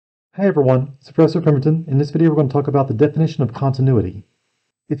Hi everyone, it's Professor Pemberton. In this video we're going to talk about the definition of continuity.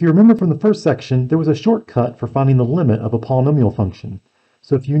 If you remember from the first section, there was a shortcut for finding the limit of a polynomial function.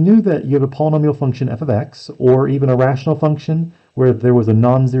 So if you knew that you have a polynomial function f of x, or even a rational function where there was a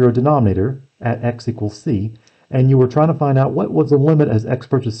non-zero denominator at x equals c, and you were trying to find out what was the limit as x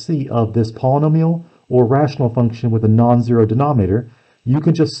approaches c of this polynomial or rational function with a non-zero denominator, you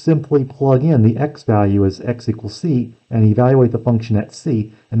can just simply plug in the x value as x equals c and evaluate the function at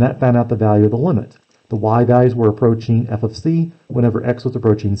c, and that found out the value of the limit. The y values were approaching f of c whenever x was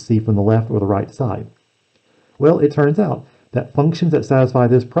approaching c from the left or the right side. Well, it turns out that functions that satisfy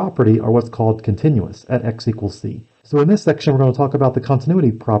this property are what's called continuous at x equals c. So in this section, we're going to talk about the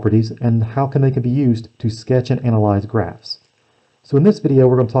continuity properties and how they can be used to sketch and analyze graphs. So in this video,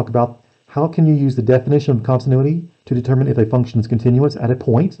 we're going to talk about how can you use the definition of continuity to determine if a function is continuous at a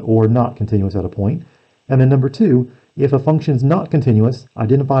point or not continuous at a point. And then number two, if a function is not continuous,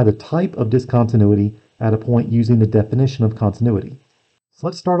 identify the type of discontinuity at a point using the definition of continuity. So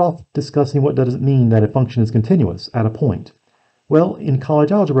let's start off discussing what does it mean that a function is continuous at a point. Well, in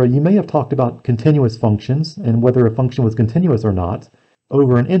college algebra, you may have talked about continuous functions and whether a function was continuous or not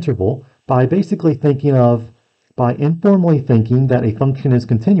over an interval by informally thinking that a function is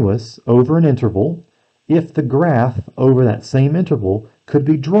continuous over an interval if the graph over that same interval could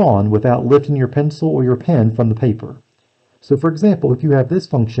be drawn without lifting your pencil or your pen from the paper. So for example, if you have this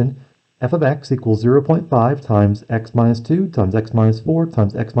function, f of x equals 0.5 times x minus 2 times x minus 4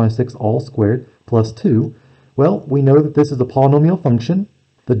 times x minus 6 all squared plus 2, well, we know that this is a polynomial function.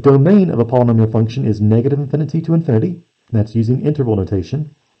 The domain of a polynomial function is negative infinity to infinity, and that's using interval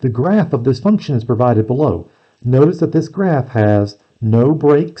notation. The graph of this function is provided below. Notice that this graph has no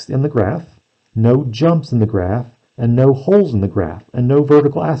breaks in the graph, no jumps in the graph, and no holes in the graph, and no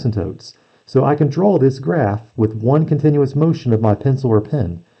vertical asymptotes. So I can draw this graph with one continuous motion of my pencil or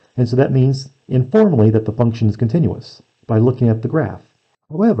pen. And so that means informally that the function is continuous by looking at the graph.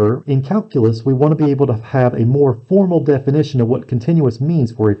 However, in calculus, we want to be able to have a more formal definition of what continuous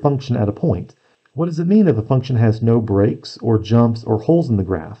means for a function at a point. What does it mean if a function has no breaks or jumps or holes in the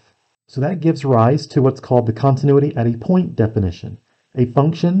graph? So that gives rise to what's called the continuity at a point definition. A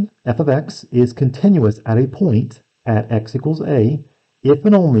function, f of x, is continuous at a point at x equals a if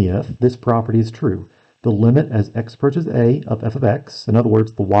and only if this property is true. The limit as x approaches a of f of x, in other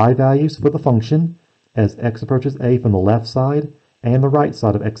words, the y values for the function as x approaches a from the left side and the right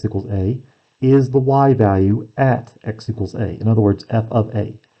side of x equals a, is the y value at x equals a, in other words, f of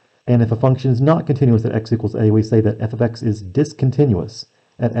a. And if a function is not continuous at x equals a, we say that f of x is discontinuous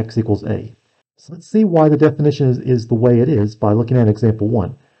at x equals a. So let's see why the definition is the way it is by looking at example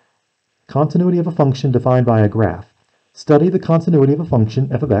 1. Continuity of a function defined by a graph. Study the continuity of a function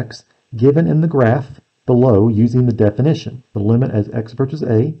f of x given in the graph below using the definition. The limit as x approaches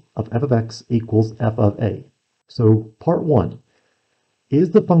a of f of x equals f of a. So part 1.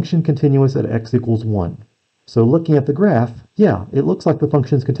 Is the function continuous at x equals 1? So looking at the graph, yeah, it looks like the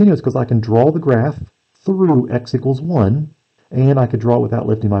function is continuous because I can draw the graph through x equals 1 and I could draw it without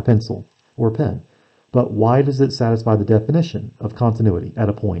lifting my pencil or pen. But why does it satisfy the definition of continuity at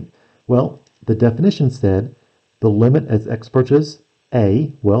a point? Well, the definition said the limit as x approaches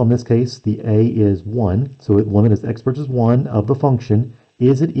a, well, in this case, the a is 1, so the limit as x approaches 1 of the function,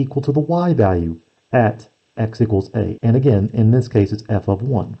 is it equal to the y value at x equals a? And again, in this case, it's f of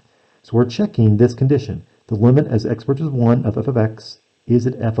 1. So we're checking this condition. The limit as x approaches 1 of f of x, is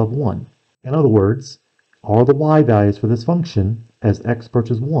it f of 1? In other words, are the y values for this function as x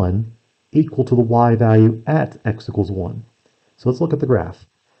approaches 1 equal to the y value at x equals 1? So let's look at the graph.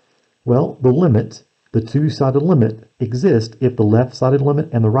 Well, the limit, the two-sided limit, exists if the left-sided limit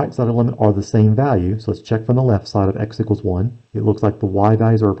and the right-sided limit are the same value. So let's check from the left side of x equals 1. It looks like the y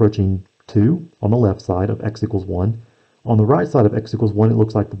values are approaching 2 on the left side of x equals 1. On the right side of x equals 1, it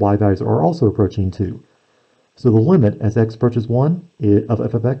looks like the y values are also approaching 2. So the limit as x approaches 1 of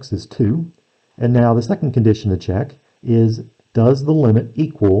f of x is 2. And now the second condition to check is, does the limit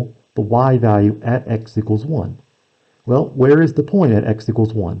equal the y value at x equals 1? Well, where is the point at x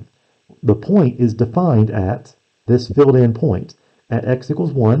equals 1? The point is defined at this filled-in point. At x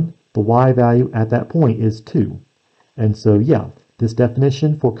equals 1, the y value at that point is 2. And so, yeah, this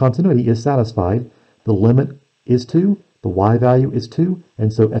definition for continuity is satisfied. The limit is 2, the y value is 2,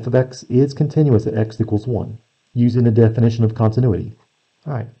 and so f of x is continuous at x equals 1, using the definition of continuity.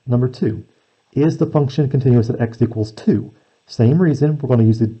 All right, number 2. Is the function continuous at x equals 2? Same reason, we're going to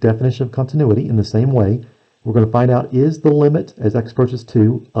use the definition of continuity in the same way. We're going to find out, is the limit as x approaches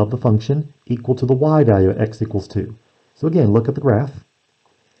 2 of the function equal to the y value at x equals 2? So again, look at the graph.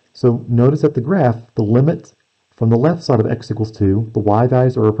 So notice at the graph, the limit From the left side of x equals 2, the y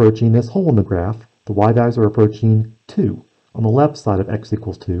values are approaching this hole in the graph. The y values are approaching 2 on the left side of x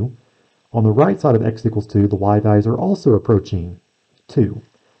equals 2. On the right side of x equals 2, the y values are also approaching 2.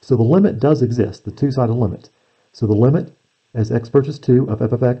 So the limit does exist, the two-sided limit. So the limit as x approaches 2 of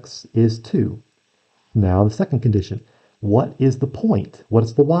f of x is 2. Now the second condition. What is the point? What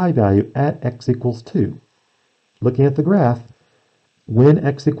is the y value at x equals 2? Looking at the graph, when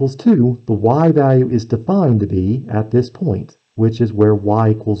x equals 2, the y value is defined to be at this point, which is where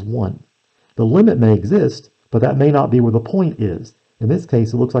y equals 1. The limit may exist, but that may not be where the point is. In this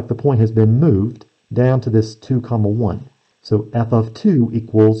case, it looks like the point has been moved down to this 2, 1. So f of 2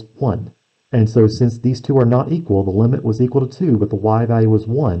 equals 1. And so since these two are not equal, the limit was equal to 2, but the y value was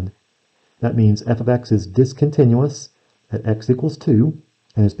 1. That means f of x is discontinuous at x equals 2,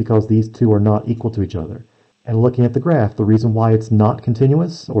 and it's because these two are not equal to each other. And looking at the graph, the reason why it's not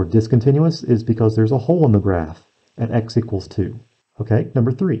continuous or discontinuous is because there's a hole in the graph at x equals 2. Okay,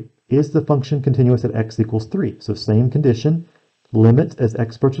 number 3. Is the function continuous at x equals 3? So same condition, limit as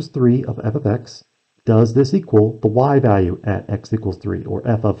x approaches 3 of f of x. Does this equal the y value at x equals 3, or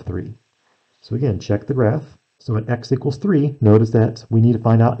f of 3? So again, check the graph. So at x equals 3, notice that we need to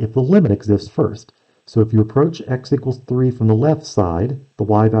find out if the limit exists first. So if you approach x equals 3 from the left side, the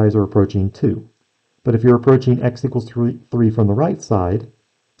y values are approaching 2. But if you're approaching x equals 3 from the right side,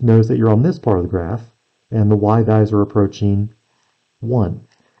 notice that you're on this part of the graph, and the y values are approaching 1.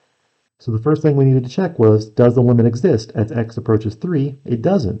 So the first thing we needed to check was, does the limit exist as x approaches 3? It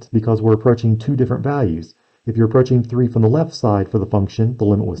doesn't, because we're approaching two different values. If you're approaching 3 from the left side for the function, the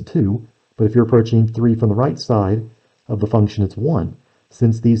limit was 2. But if you're approaching 3 from the right side of the function, it's 1.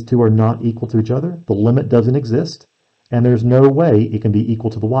 Since these two are not equal to each other, the limit doesn't exist, and there's no way it can be equal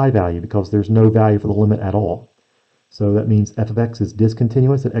to the y value because there's no value for the limit at all. So that means f of x is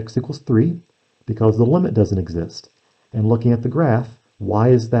discontinuous at x equals 3 because the limit doesn't exist. And looking at the graph, why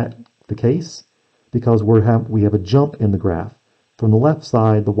is that the case? Because we have a jump in the graph. From the left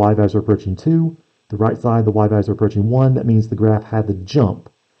side, the y values are approaching 2. The right side, the y values are approaching 1. That means the graph had the jump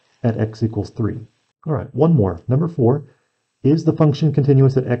at x equals 3. All right, one more. Number 4. Is the function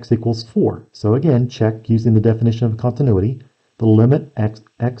continuous at x equals 4? So again, check using the definition of continuity. The limit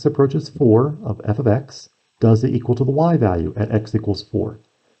x approaches 4 of f of x, does it equal to the y value at x equals 4?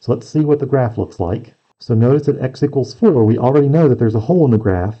 So let's see what the graph looks like. So notice at x equals 4, we already know that there's a hole in the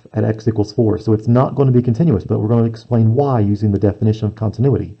graph at x equals 4. So it's not going to be continuous, but we're going to explain why using the definition of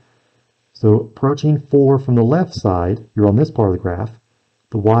continuity. So approaching 4 from the left side, you're on this part of the graph,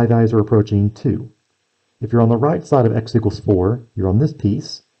 the y values are approaching 2. If you're on the right side of x equals 4, you're on this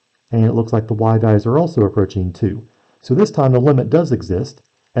piece, and it looks like the y values are also approaching 2. So this time the limit does exist,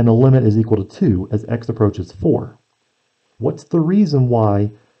 and the limit is equal to 2 as x approaches 4. What's the reason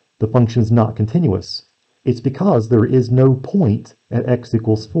why the function is not continuous? It's because there is no point at x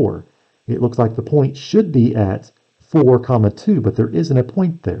equals 4. It looks like the point should be at 4, 2, but there isn't a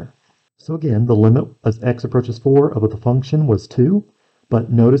point there. So again, the limit as x approaches 4 of the function was 2. But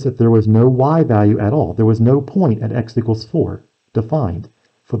notice that there was no y value at all. There was no point at x equals 4 defined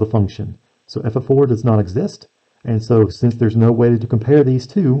for the function. So f of 4 does not exist. And so since there's no way to compare these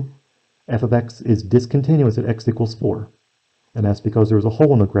two, f of x is discontinuous at x equals 4. And that's because there was a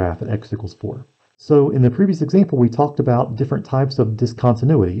hole in the graph at x equals 4. So in the previous example, we talked about different types of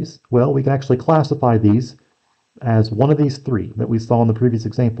discontinuities. Well, we can actually classify these as one of these three that we saw in the previous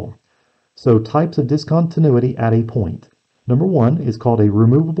example. So types of discontinuity at a point. Number 1 is called a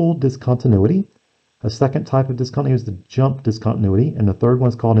removable discontinuity. A second type of discontinuity is the jump discontinuity, and the third one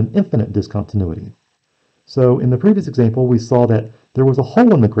is called an infinite discontinuity. So in the previous example, we saw that there was a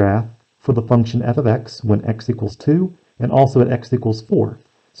hole in the graph for the function f of x when x equals 2, and also at x equals 4.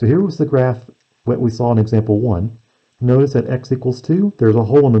 So here was the graph that we saw in example 1. Notice at x equals 2, there's a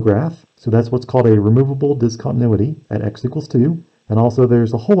hole in the graph, so that's what's called a removable discontinuity at x equals 2, and also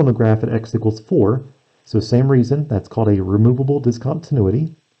there's a hole in the graph at x equals 4. So same reason, that's called a removable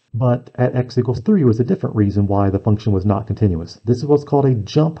discontinuity, but at x equals 3 was a different reason why the function was not continuous. This is what's called a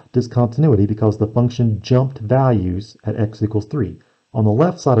jump discontinuity because the function jumped values at x equals 3. On the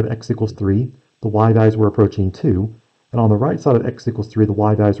left side of x equals 3, the y values were approaching 2, and on the right side of x equals 3, the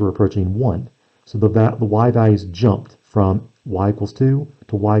y values were approaching 1. So the y values jumped from y equals 2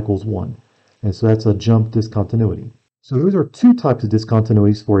 to y equals 1, and so that's a jump discontinuity. So those are two types of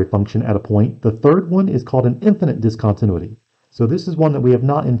discontinuities for a function at a point. The third one is called an infinite discontinuity. So this is one that we have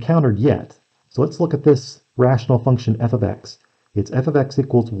not encountered yet. So let's look at this rational function f of x. It's f of x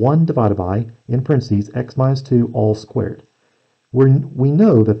equals 1 divided by, in parentheses, x minus 2 all squared. We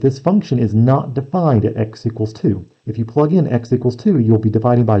know that this function is not defined at x equals 2. If you plug in x equals 2, you'll be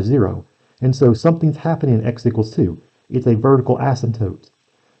dividing by 0. And so something's happening at x equals 2. It's a vertical asymptote.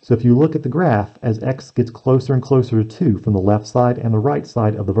 So if you look at the graph, as x gets closer and closer to 2 from the left side and the right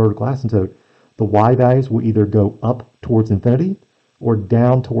side of the vertical asymptote, the y values will either go up towards infinity or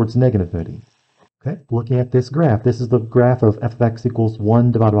down towards negative infinity. Okay, looking at this graph, this is the graph of f of x equals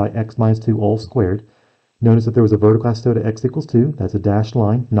 1 divided by x minus 2 all squared. Notice that there was a vertical asymptote at x equals 2. That's a dashed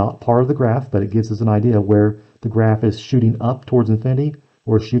line, not part of the graph, but it gives us an idea where the graph is shooting up towards infinity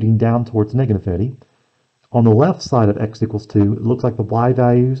or shooting down towards negative infinity. On the left side of x equals 2, it looks like the y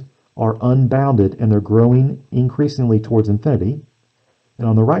values are unbounded and they're growing increasingly towards infinity. And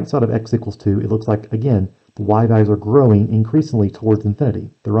on the right side of x equals 2, it looks like, again, the y values are growing increasingly towards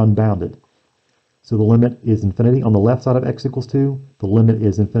infinity. They're unbounded. So the limit is infinity on the left side of x equals 2. The limit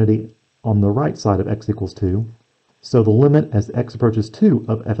is infinity on the right side of x equals 2. So the limit as x approaches 2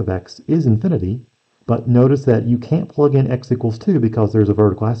 of f of x is infinity, but notice that you can't plug in x equals 2 because there's a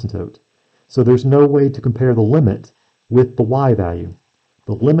vertical asymptote. So there's no way to compare the limit with the y value.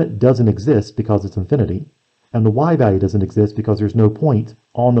 The limit doesn't exist because it's infinity, and the y value doesn't exist because there's no point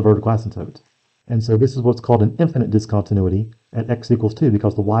on the vertical asymptote. And so this is what's called an infinite discontinuity at x equals 2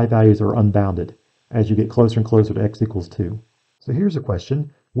 because the y values are unbounded as you get closer and closer to x equals 2. So here's a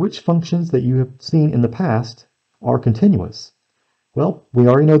question. Which functions that you have seen in the past are continuous? Well, we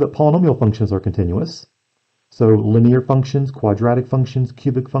already know that polynomial functions are continuous. So linear functions, quadratic functions,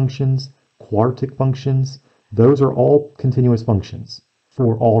 cubic functions, quartic functions, those are all continuous functions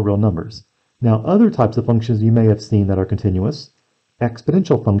for all real numbers. Now, other types of functions you may have seen that are continuous.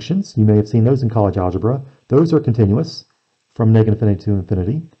 Exponential functions, you may have seen those in college algebra. Those are continuous from negative infinity to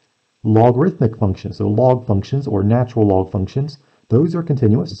infinity. Logarithmic functions, so log functions or natural log functions, those are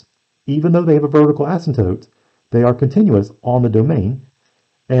continuous. Even though they have a vertical asymptote, they are continuous on the domain.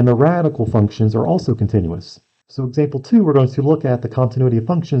 And the radical functions are also continuous. So example 2, we're going to look at the continuity of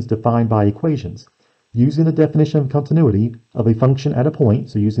functions defined by equations. Using the definition of continuity of a function at a point,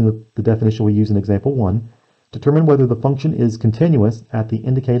 so using the definition we use in example 1, determine whether the function is continuous at the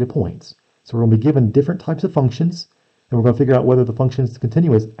indicated points. So we're going to be given different types of functions, and we're going to figure out whether the function is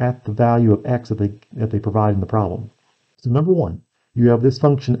continuous at the value of x that they provide in the problem. So number 1, you have this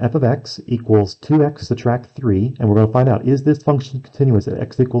function f of x equals 2x subtract 3, and we're going to find out, is this function continuous at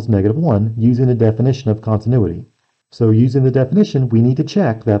x equals negative 1 using the definition of continuity. So using the definition, we need to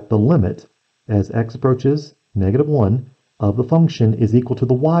check that the limit as x approaches negative 1 of the function is equal to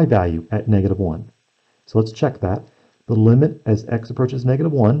the y value at negative 1. So let's check that. The limit as x approaches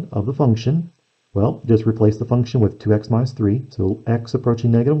negative 1 of the function, well, just replace the function with 2x minus 3. So x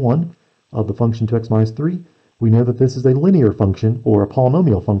approaching negative 1 of the function 2x minus 3. We know that this is a linear function or a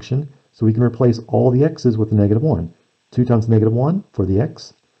polynomial function, so we can replace all the x's with the negative 1. 2 times negative 1 for the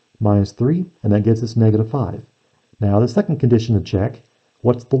x, minus 3, and that gives us negative 5. Now the second condition to check,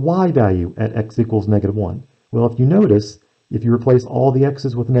 what's the y value at x equals negative 1? Well, if you notice, if you replace all the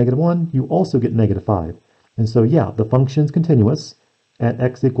x's with negative 1, you also get negative 5. And so yeah, the function is continuous at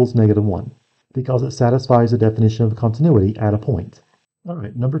x equals negative 1 because it satisfies the definition of continuity at a point. All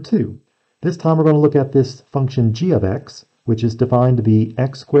right, number 2. This time we're going to look at this function g of x, which is defined to be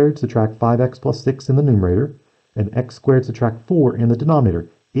x squared subtract 5x plus 6 in the numerator and x squared subtract 4 in the denominator.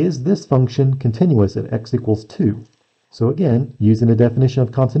 Is this function continuous at x equals 2? So again, using the definition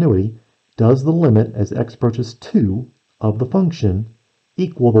of continuity, does the limit as x approaches 2 of the function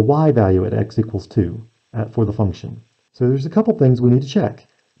equal the y value at x equals 2 for the function? So there's a couple things we need to check.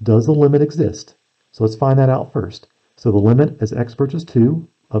 Does the limit exist? So let's find that out first. So the limit as x approaches 2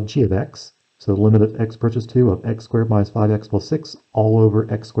 of g of x, so the limit of x approaches 2 of x squared minus 5x plus 6 all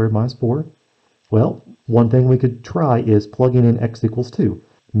over x squared minus 4. Well, one thing we could try is plugging in x equals 2.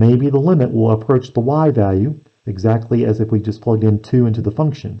 Maybe the limit will approach the y value exactly as if we just plugged in 2 into the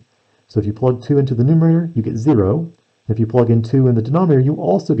function. So if you plug 2 into the numerator, you get 0. If you plug in 2 in the denominator, you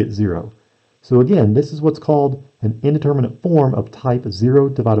also get 0. So again, this is what's called an indeterminate form of type 0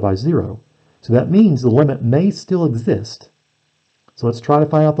 divided by 0. So that means the limit may still exist. So let's try to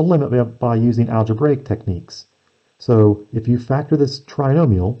find out the limit by using algebraic techniques. So if you factor this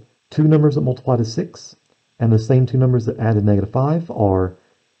trinomial, two numbers that multiply to 6 and the same two numbers that add to negative 5 are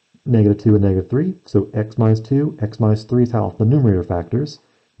negative 2 and negative 3. So x minus 2, x minus 3 is how the numerator factors.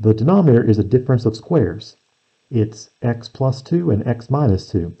 The denominator is a difference of squares. It's x plus 2 and x minus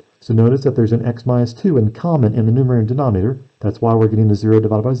 2. So notice that there's an x minus 2 in common in the numerator and denominator. That's why we're getting the 0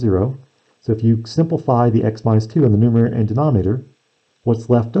 divided by 0. So if you simplify the x minus 2 in the numerator and denominator,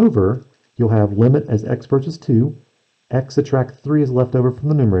 what's left over, you'll have limit as x approaches 2, x subtract 3 is left over from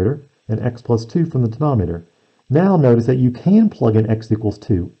the numerator, and x plus 2 from the denominator. Now notice that you can plug in x equals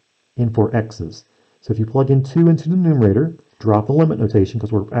 2 in for x's. So if you plug in 2 into the numerator, drop the limit notation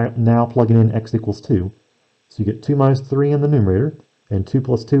because we're now plugging in x equals 2. So you get 2 minus 3 in the numerator, and 2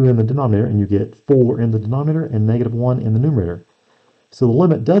 plus 2 in the denominator, and you get 4 in the denominator and negative 1 in the numerator. So the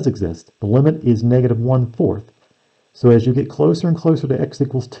limit does exist. The limit is negative 1/4. So as you get closer and closer to x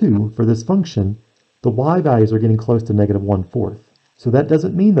equals 2 for this function, the y values are getting close to negative 1/4. So that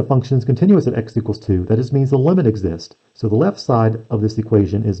doesn't mean the function is continuous at x equals 2. That just means the limit exists. So the left side of this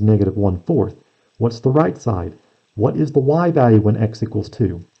equation is negative 1/4. What's the right side? What is the y value when x equals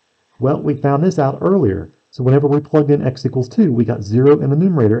 2? Well, we found this out earlier. So whenever we plugged in x equals 2, we got 0 in the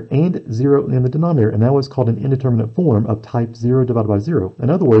numerator and 0 in the denominator, and that was called an indeterminate form of type 0 divided by 0. In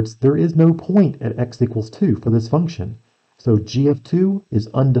other words, there is no point at x equals 2 for this function. So g of 2 is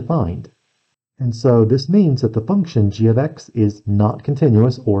undefined. And so this means that the function g of x is not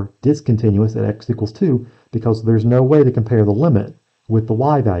continuous or discontinuous at x equals 2 because there's no way to compare the limit with the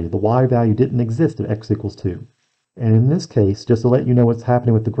y value. The y value didn't exist at x equals 2. And in this case, just to let you know what's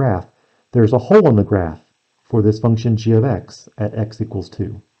happening with the graph, there's a hole in the graph for this function g of x at x equals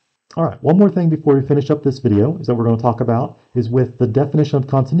 2. All right, one more thing before we finish up this video is that we're going to talk about is with the definition of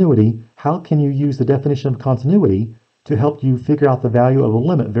continuity, how can you use the definition of continuity to help you figure out the value of a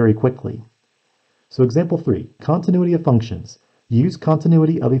limit very quickly? So example 3, continuity of functions. Use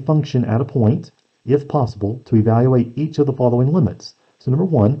continuity of a function at a point, if possible, to evaluate each of the following limits. So number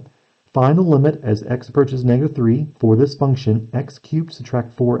 1, find the limit as x approaches negative 3 for this function x cubed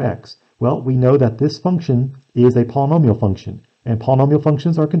subtract 4x. Well, we know that this function is a polynomial function, and polynomial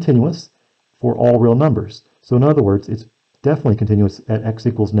functions are continuous for all real numbers. So in other words, it's definitely continuous at x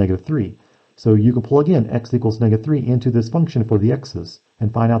equals negative 3. So you can plug in x equals negative 3 into this function for the x's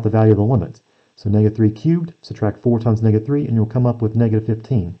and find out the value of the limit. So negative 3 cubed, subtract 4 times negative 3, and you'll come up with negative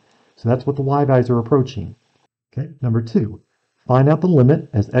 15. So that's what the y values are approaching. Okay, number 2. Find out the limit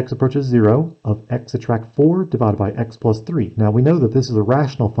as x approaches 0 of x subtract 4 divided by x plus 3. Now we know that this is a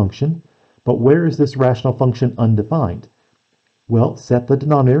rational function, but where is this rational function undefined? Well, set the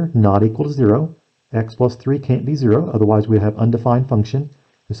denominator not equal to 0. X plus 3 can't be 0, otherwise we have undefined function.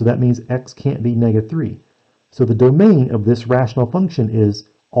 So that means x can't be negative 3. So the domain of this rational function is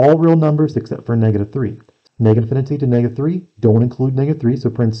all real numbers except for negative 3. Negative infinity to negative 3 don't include negative 3, so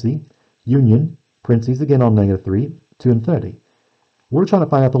parentheses, union, parentheses again on negative 3, to infinity. We're trying to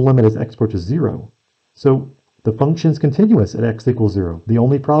find out the limit as x approaches 0. So the function is continuous at x equals 0. The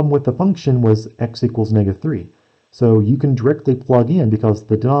only problem with the function was x equals negative 3. So you can directly plug in because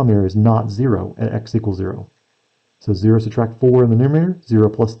the denominator is not 0 at x equals 0. So 0 subtract 4 in the numerator, 0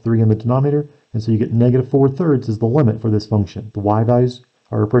 plus 3 in the denominator, and so you get negative 4/3 is the limit for this function. The y values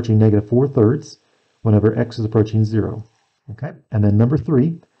are approaching negative 4/3 whenever x is approaching 0. Okay, and then number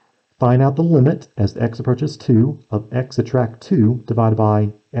 3, find out the limit as x approaches 2 of x subtract 2 divided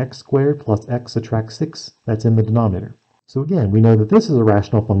by x squared plus x subtract 6 that's in the denominator. So again, we know that this is a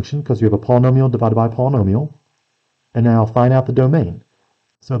rational function because you have a polynomial divided by polynomial. And now find out the domain.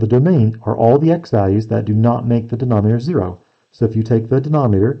 So the domain are all the x values that do not make the denominator 0. So if you take the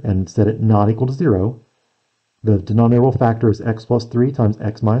denominator and set it not equal to 0, the denominator will factor as x plus 3 times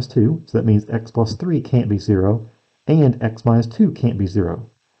x minus 2. So that means x plus 3 can't be 0, and x minus 2 can't be 0.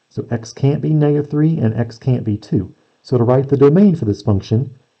 So x can't be negative 3 and x can't be 2. So to write the domain for this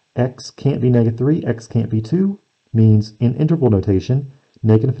function, x can't be negative 3, x can't be 2, means in interval notation,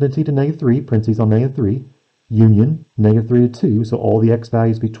 negative infinity to negative 3, parentheses on negative 3, union, negative 3 to 2, so all the x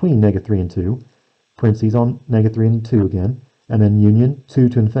values between negative 3 and 2, parentheses on negative 3 and 2 again, and then union 2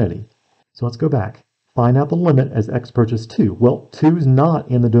 to infinity. So let's go back. Find out the limit as x approaches 2. Well, 2 is not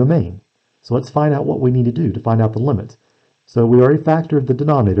in the domain. So let's find out what we need to do to find out the limit. So we already factored the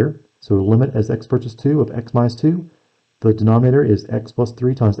denominator. So limit as x approaches 2 of x minus 2. The denominator is x plus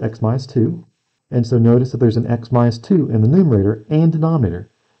 3 times x minus 2. And so notice that there's an x minus 2 in the numerator and denominator.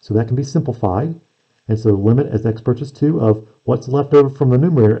 So that can be simplified. And so limit as x approaches 2 of what's left over from the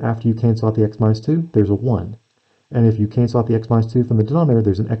numerator after you cancel out the x minus 2, there's a 1. And if you cancel out the x minus 2 from the denominator,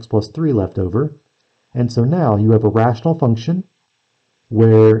 there's an x plus 3 left over. And so now you have a rational function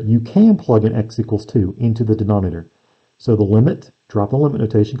where you can plug in x equals 2 into the denominator. So the limit, drop the limit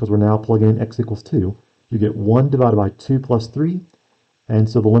notation because we're now plugging in x equals 2. You get 1 divided by 2 plus 3, and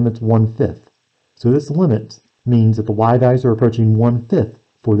so the limit's 1/5. So this limit means that the y values are approaching 1/5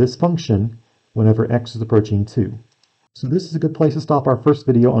 for this function whenever x is approaching 2. So this is a good place to stop our first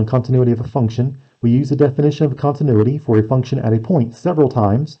video on continuity of a function. We use the definition of continuity for a function at a point several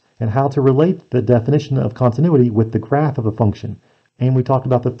times, and how to relate the definition of continuity with the graph of a function. And we talked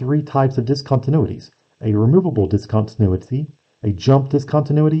about the 3 types of discontinuities: a removable discontinuity, a jump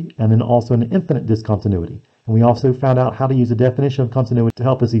discontinuity, and then also an infinite discontinuity. And we also found out how to use the definition of continuity to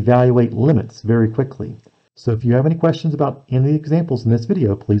help us evaluate limits very quickly. So if you have any questions about any of the examples in this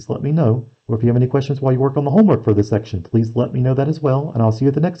video, please let me know. Or if you have any questions while you work on the homework for this section, please let me know that as well. And I'll see you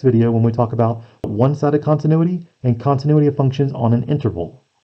at the next video when we talk about one-sided continuity and continuity of functions on an interval.